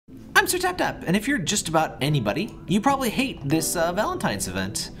I'm Sir Tap Tap, and if you're just about anybody, you probably hate this Valentine's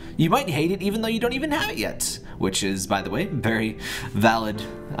event. You might hate it even though you don't even have it yet, which is, by the way, a very valid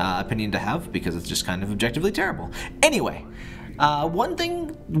opinion to have because it's just kind of objectively terrible. Anyway,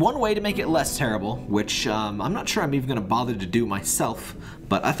 one way to make it less terrible, which I'm not sure I'm even going to bother to do myself,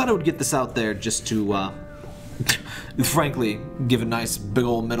 but I thought I would get this out there just to, frankly, give a nice big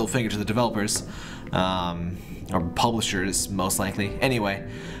old middle finger to the developers. Or publishers, most likely. Anyway,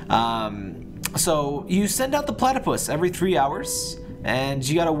 so you send out the platypus every 3 hours, and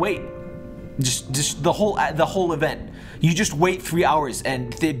you gotta wait. Just the whole event. You just wait 3 hours,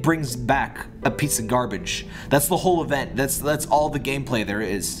 and it brings back a piece of garbage. That's the whole event. That's all the gameplay there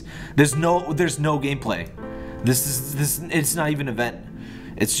is. There's no gameplay. It's not even an event.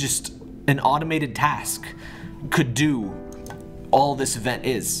 It's just an automated task could do all this event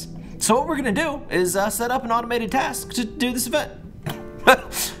is. So what we're gonna do is set up an automated task to do this event.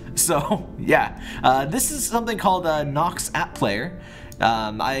 So yeah, this is something called Nox App Player.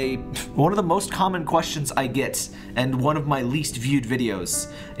 One of the most common questions I get, and one of my least viewed videos,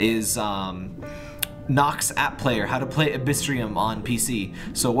 is Nox App Player, how to play AbyssRium on PC.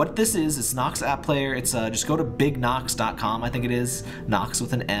 So what this is Nox App Player. It's just go to bignox.com, I think it is, Nox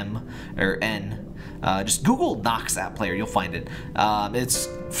with an M or N. Just Google Nox App Player, you'll find it. It's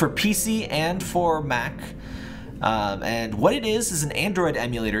for PC and for Mac. And what it is an Android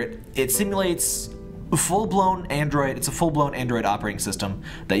emulator. It simulates full-blown Android. It's a full-blown Android operating system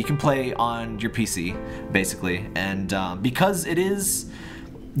that you can play on your PC, basically. And because it is,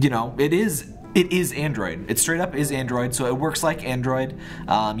 you know, it is Android. It straight up is Android, so it works like Android.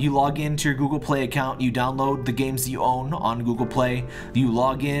 You log into your Google Play account, you download the games that you own on Google Play, you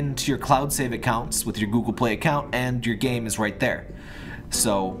log in to your cloud save accounts with your Google Play account, and your game is right there.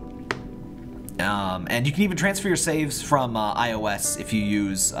 So, and you can even transfer your saves from iOS if you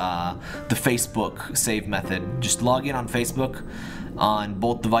use the Facebook save method. Just log in on Facebook on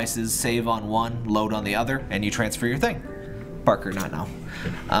both devices, save on one, load on the other, and you transfer your thing. Parker, not now.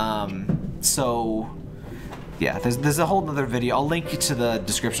 So, yeah, there's a whole other video. I'll link you to the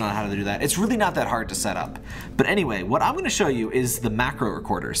description on how to do that. It's really not that hard to set up. But anyway, what I'm going to show you is the macro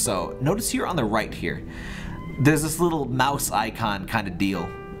recorder. So notice here on the right here, there's this little mouse icon kind of deal.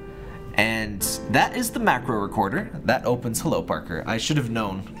 And that is the macro recorder. That opens, hello Parker. I should have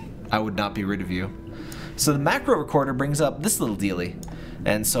known I would not be rid of you. So the macro recorder brings up this little dealie.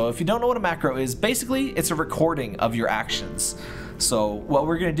 And so if you don't know what a macro is, basically it's a recording of your actions. So what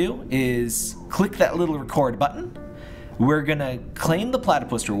we're gonna do is click that little record button. We're gonna claim the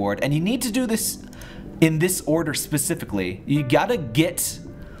platypus reward, and you need to do this in this order specifically. You gotta get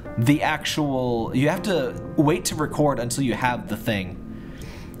the actual, you have to wait to record until you have the thing.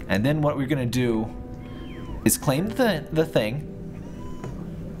 And then what we're gonna do is claim the thing.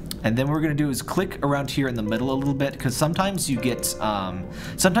 And then what we're gonna do is click around here in the middle a little bit, because sometimes you get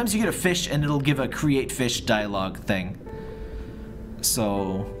a fish and it'll give a create fish dialogue thing.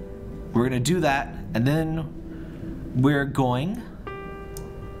 So we're gonna do that, and then we're going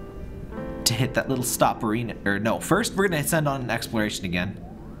to hit that little stop arena, or no, first we're gonna send on an exploration again.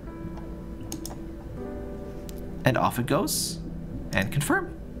 And off it goes, and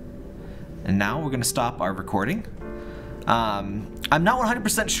confirm. And now we're gonna stop our recording. I'm not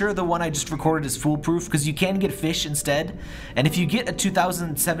 100% sure the one I just recorded is foolproof, because you can get fish instead. And if you get a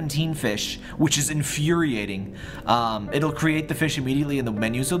 2017 fish, which is infuriating, it'll create the fish immediately and the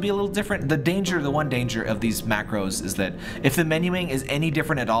menus will be a little different. The one danger of these macros is that if the menuing is any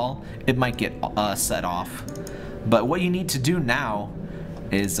different at all, it might get set off. But what you need to do now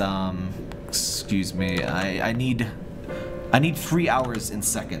is, excuse me, I need 3 hours in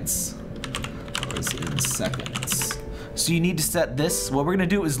seconds. Hours in seconds. So you need to set this. What we're gonna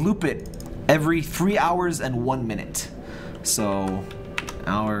do is loop it every 3 hours and 1 minute. So,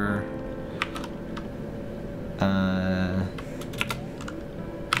 there.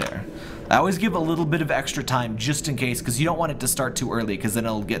 I always give a little bit of extra time just in case, because you don't want it to start too early, because then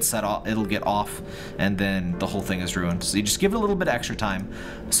it'll get set off. It'll get off, and then the whole thing is ruined. So you just give it a little bit of extra time.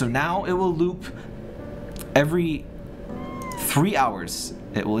 So now it will loop every 3 hours.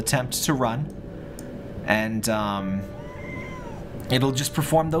 It will attempt to run, and it'll just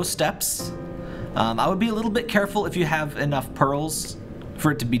perform those steps. I would be a little bit careful if you have enough pearls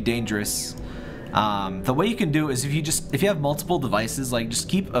for it to be dangerous. The way you can do is if you have multiple devices, like just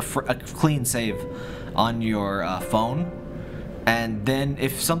keep a clean save on your phone, and then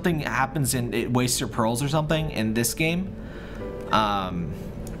if something happens and it wastes your pearls or something in this game,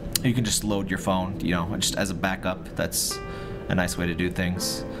 you can just load your phone, you know, just as a backup. That's a nice way to do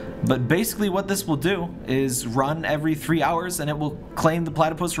things. But basically what this will do is run every 3 hours and it will claim the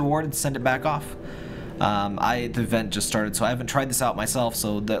Platypus reward and send it back off. The event just started, so I haven't tried this out myself,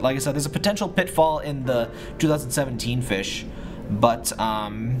 so like I said, there's a potential pitfall in the 2017 fish, but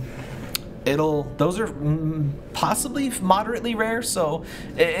those are possibly moderately rare, so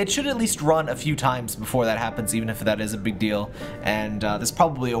it should at least run a few times before that happens, even if that is a big deal, and there's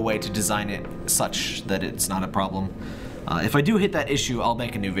probably a way to design it such that it's not a problem. If I do hit that issue, I'll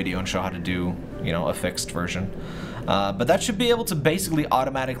make a new video and show how to do, you know, a fixed version. But that should be able to basically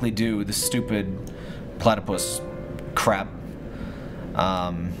automatically do the stupid platypus crap.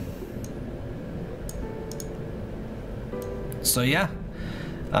 So yeah.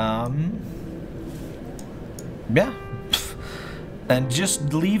 Yeah. And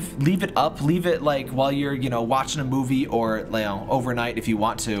just leave it up, leave it like while you're, you know, watching a movie or, you know, overnight if you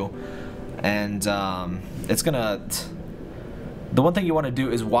want to. And it's gonna... The one thing you want to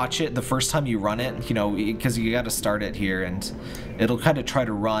do is watch it the first time you run it, you know, because you got to start it here, and it'll kind of try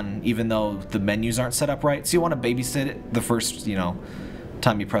to run even though the menus aren't set up right. So you want to babysit it the first, you know,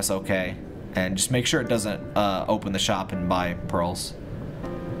 time you press OK, and just make sure it doesn't open the shop and buy pearls.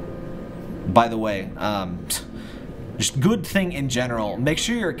 By the way, just good thing in general, make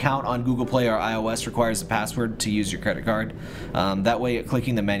sure your account on Google Play or iOS requires a password to use your credit card. That way,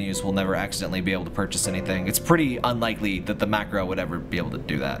 clicking the menus will never accidentally be able to purchase anything. It's pretty unlikely that the macro would ever be able to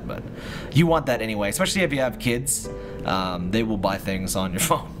do that, but you want that anyway, especially if you have kids. They will buy things on your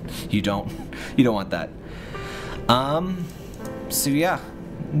phone. You don't want that. So yeah,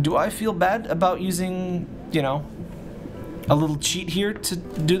 do I feel bad about using, you know, a little cheat here to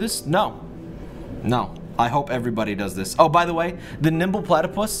do this? No. No. I hope everybody does this. Oh, by the way, the nimble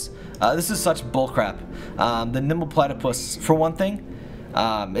platypus, this is such bullcrap. The nimble platypus, for one thing,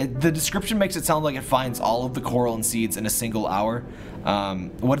 the description makes it sound like it finds all of the coral and seeds in a single hour.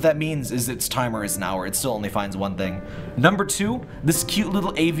 What that means is its timer is an hour. It still only finds one thing. Number two, this cute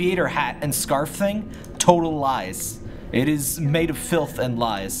little aviator hat and scarf thing, total lies. It is made of filth and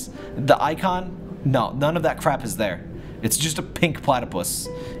lies. The icon, no, none of that crap is there. It's just a pink platypus.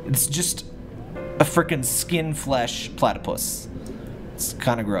 It's just a frickin' skin flesh platypus. It's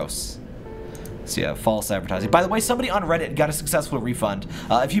kind of gross. So yeah, false advertising. By the way, somebody on Reddit got a successful refund.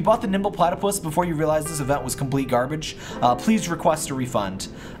 If you bought the nimble platypus before you realized this event was complete garbage, please request a refund.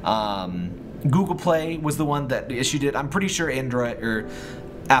 Google Play was the one that issued it. I'm pretty sure Android or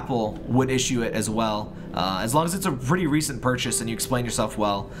Apple would issue it as well. As long as it's a pretty recent purchase and you explain yourself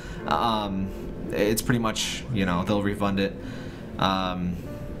well, it's pretty much, you know, they'll refund it.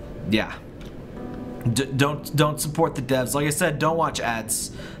 Yeah. Don't support the devs. Like I said, don't watch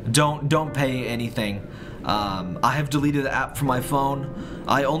ads. Don't pay anything. I have deleted the app from my phone.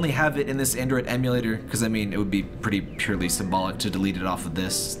 I only have it in this Android emulator because I mean it would be pretty purely symbolic to delete it off of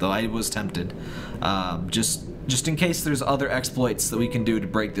this, though I was tempted. Just in case there's other exploits that we can do to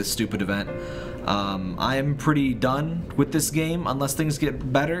break this stupid event. I am pretty done with this game unless things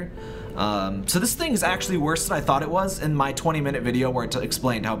get better. So this thing is actually worse than I thought it was in my 20-minute video where I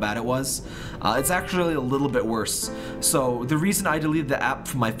explained how bad it was. It's actually a little bit worse. So the reason I deleted the app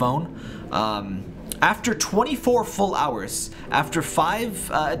from my phone, after 24 full hours, after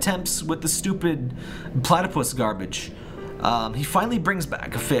 5 attempts with the stupid platypus garbage, he finally brings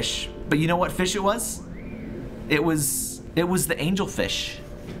back a fish. But you know what fish it was? It was the angelfish.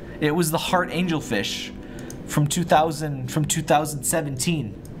 It was the heart angelfish from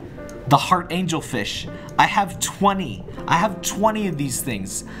 2017. The heart angelfish. I have 20. I have 20 of these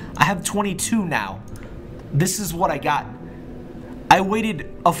things. I have 22 now. This is what I got. I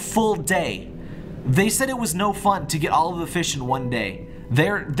waited a full day. They said it was no fun to get all of the fish in one day.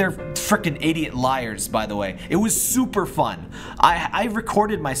 They're freaking idiot liars, by the way. It was super fun. I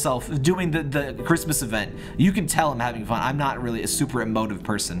recorded myself doing the Christmas event. You can tell I'm having fun. I'm not really a super emotive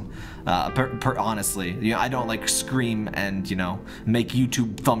person, honestly. You know, I don't like scream and, you know, make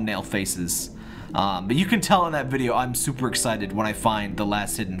YouTube thumbnail faces. But you can tell in that video I'm super excited when I find the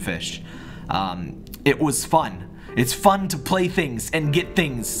last hidden fish. It was fun. It's fun to play things and get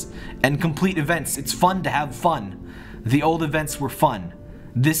things and complete events. It's fun to have fun. The old events were fun.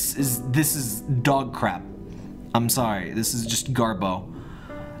 This is dog crap. I'm sorry. This is just garbo.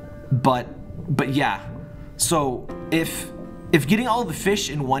 But yeah. So if getting all the fish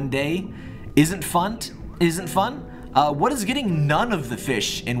in one day isn't fun, what is getting none of the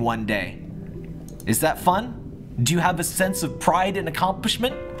fish in one day? Is that fun? Do you have a sense of pride and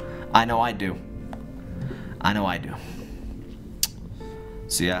accomplishment? I know I do. I know I do.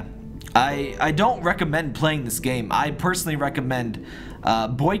 So yeah. I don't recommend playing this game. I personally recommend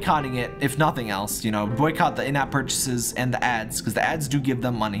boycotting it, if nothing else. You know, boycott the in-app purchases and the ads, because the ads do give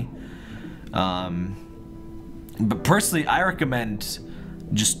them money. But personally, I recommend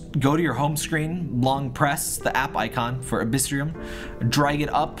just go to your home screen, long press the app icon for AbyssRium, drag it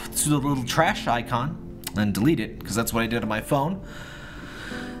up to the little trash icon, and delete it, because that's what I did on my phone.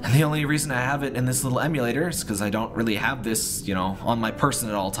 And the only reason I have it in this little emulator is because I don't really have this, you know, on my person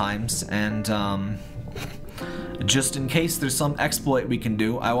at all times. And just in case there's some exploit we can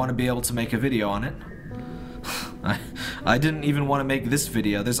do, I want to be able to make a video on it. I didn't even want to make this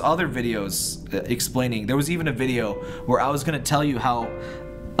video. There's other videos explaining. There was even a video where I was going to tell you how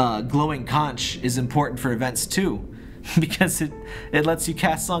glowing conch is important for events too, because it lets you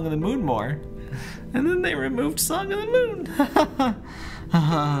cast Song of the Moon more. And then they removed Song of the Moon.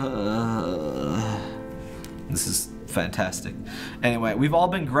 This is fantastic. Anyway, we've all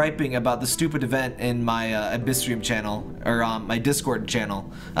been griping about the stupid event in my AbyssRium channel, or my Discord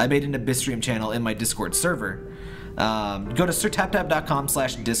channel. I made an AbyssRium channel in my Discord server. Go to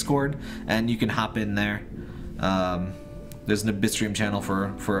sirtaptap.com/discord and you can hop in there. There's an AbyssRium channel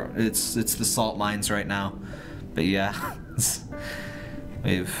for it's the salt mines right now. But yeah,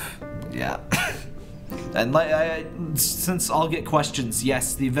 yeah. And since I'll get questions,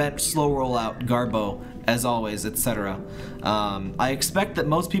 yes, the event, slow rollout, Garbo, as always, etc. I expect that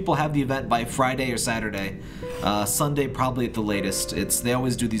most people have the event by Friday or Saturday. Sunday probably at the latest. They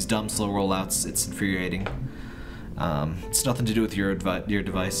always do these dumb slow rollouts. It's infuriating. It's nothing to do with your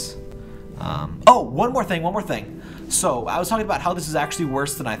device. Oh, one more thing. So I was talking about how this is actually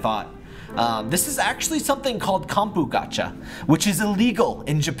worse than I thought. This is actually something called Kampu Gacha, which is illegal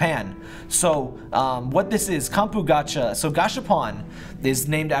in Japan. So what this is, Kampu Gacha, so Gashapon is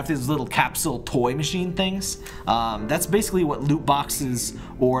named after these little capsule toy machine things. That's basically what loot boxes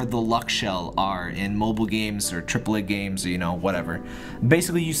or the luck shell are in mobile games or AAA games, or, you know, whatever.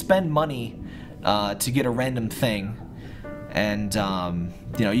 Basically, you spend money to get a random thing. And,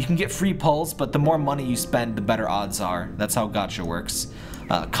 you know, you can get free pulls, but the more money you spend, the better odds are. That's how gacha works.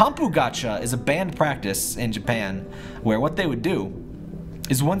 Kampu Gacha is a banned practice in Japan, where what they would do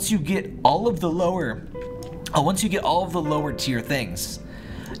is once you get all of the lower tier things,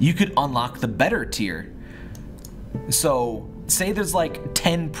 you could unlock the better tier. So, say there's like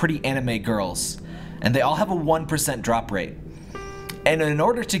 10 pretty anime girls, and they all have a 1% drop rate. And in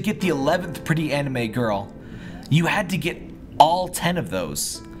order to get the 11th pretty anime girl, you had to get all 10 of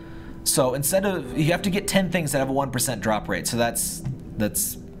those. So you have to get 10 things that have a 1% drop rate. So that's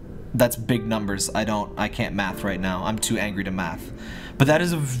big numbers. I can't math right now. I'm too angry to math. But that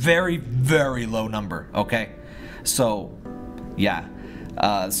is a very, very low number, okay? So, yeah.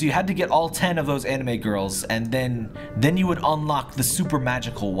 So you had to get all 10 of those anime girls, and then you would unlock the super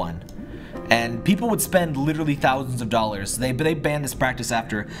magical one. And people would spend literally thousands of dollars. They banned this practice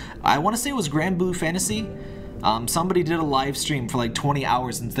after, I want to say it was Grand Blue Fantasy. Somebody did a live stream for like 20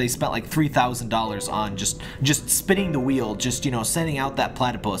 hours and they spent like $3,000 on just spinning the wheel, just, you know, sending out that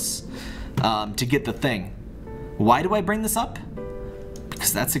platypus to get the thing. Why do I bring this up?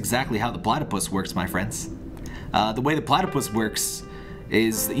 Because that's exactly how the platypus works, my friends. The way the platypus works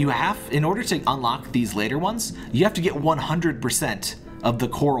is that you have, in order to unlock these later ones, you have to get 100% of the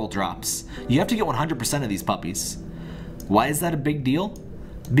coral drops. You have to get 100% of these puppies. Why is that a big deal?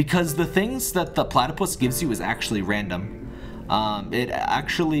 Because the things that the platypus gives you is actually random.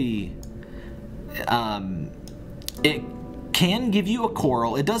 It can give you a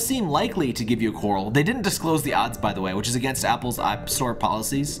coral. It does seem likely to give you a coral. They didn't disclose the odds, by the way, which is against Apple's App Store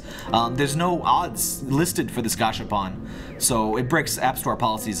policies. There's no odds listed for this Gashapon, so it breaks App Store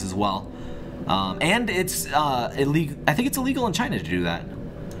policies as well. And it's illegal. I think it's illegal in China to do that.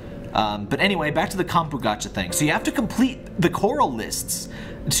 But anyway, back to the Kampu Gacha thing. So you have to complete the coral lists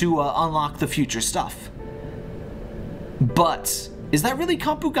to unlock the future stuff. But is that really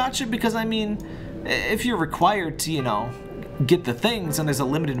Kampu Gacha? Because I mean, if you're required to, you know, get the things and there's a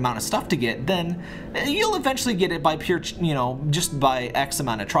limited amount of stuff to get, then you'll eventually get it by pure, you know, just by X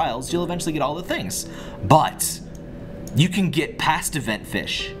amount of trials, you'll eventually get all the things. But you can get past event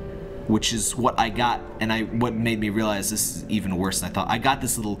fish, which is what I got, and what made me realize this is even worse than I thought. I got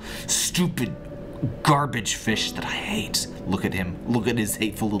this little stupid garbage fish that I hate. Look at him. Look at his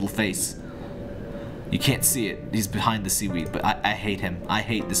hateful little face. You can't see it. He's behind the seaweed, but I hate him. I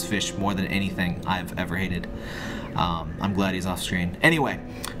hate this fish more than anything I've ever hated. I'm glad he's off screen. Anyway,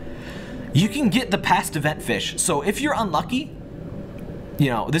 you can get the past event fish. So if you're unlucky, you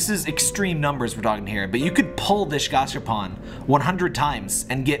know, this is extreme numbers we're talking here, but you could pull this Gashapon 100 times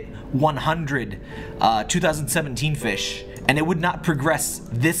and get 100 2017 fish and it would not progress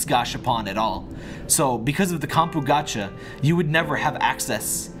this gashapon at all. So because of the Kompu gacha, you would never have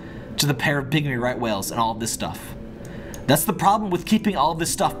access to the pair of pygmy right whales and all of this stuff. That's the problem with keeping all of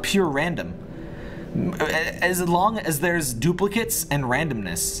this stuff pure random. As long as there's duplicates and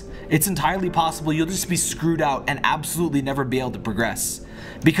randomness, it's entirely possible you'll just be screwed out and absolutely never be able to progress.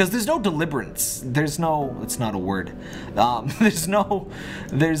 Because there's no deliberance. There's no, it's not a word. There's no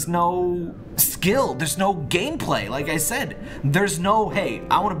skill. There's no gameplay. Like I said, there's no, hey,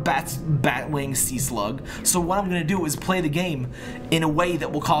 I want a batwing sea slug. So what I'm gonna do is play the game in a way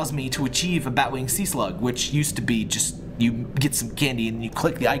that will cause me to achieve a batwing sea slug, which used to be just, you get some candy and you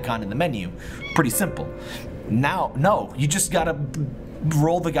click the icon in the menu. Pretty simple. Now, no, you just gotta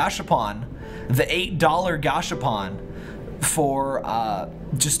roll the gashapon, the $8 gashapon, for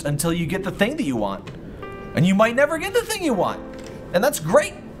just until you get the thing that you want. And you might never get the thing you want. And that's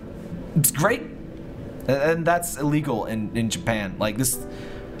great. It's great. And that's illegal in Japan. Like this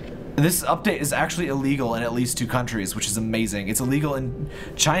update is actually illegal in at least 2 countries, which is amazing. It's illegal in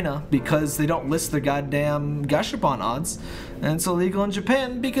China because they don't list their goddamn gashapon odds. And it's illegal in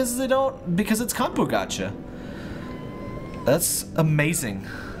Japan because they don't, because it's Kompu gacha. That's amazing.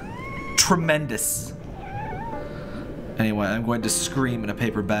 Tremendous. Anyway, I'm going to scream in a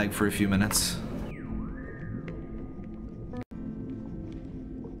paper bag for a few minutes.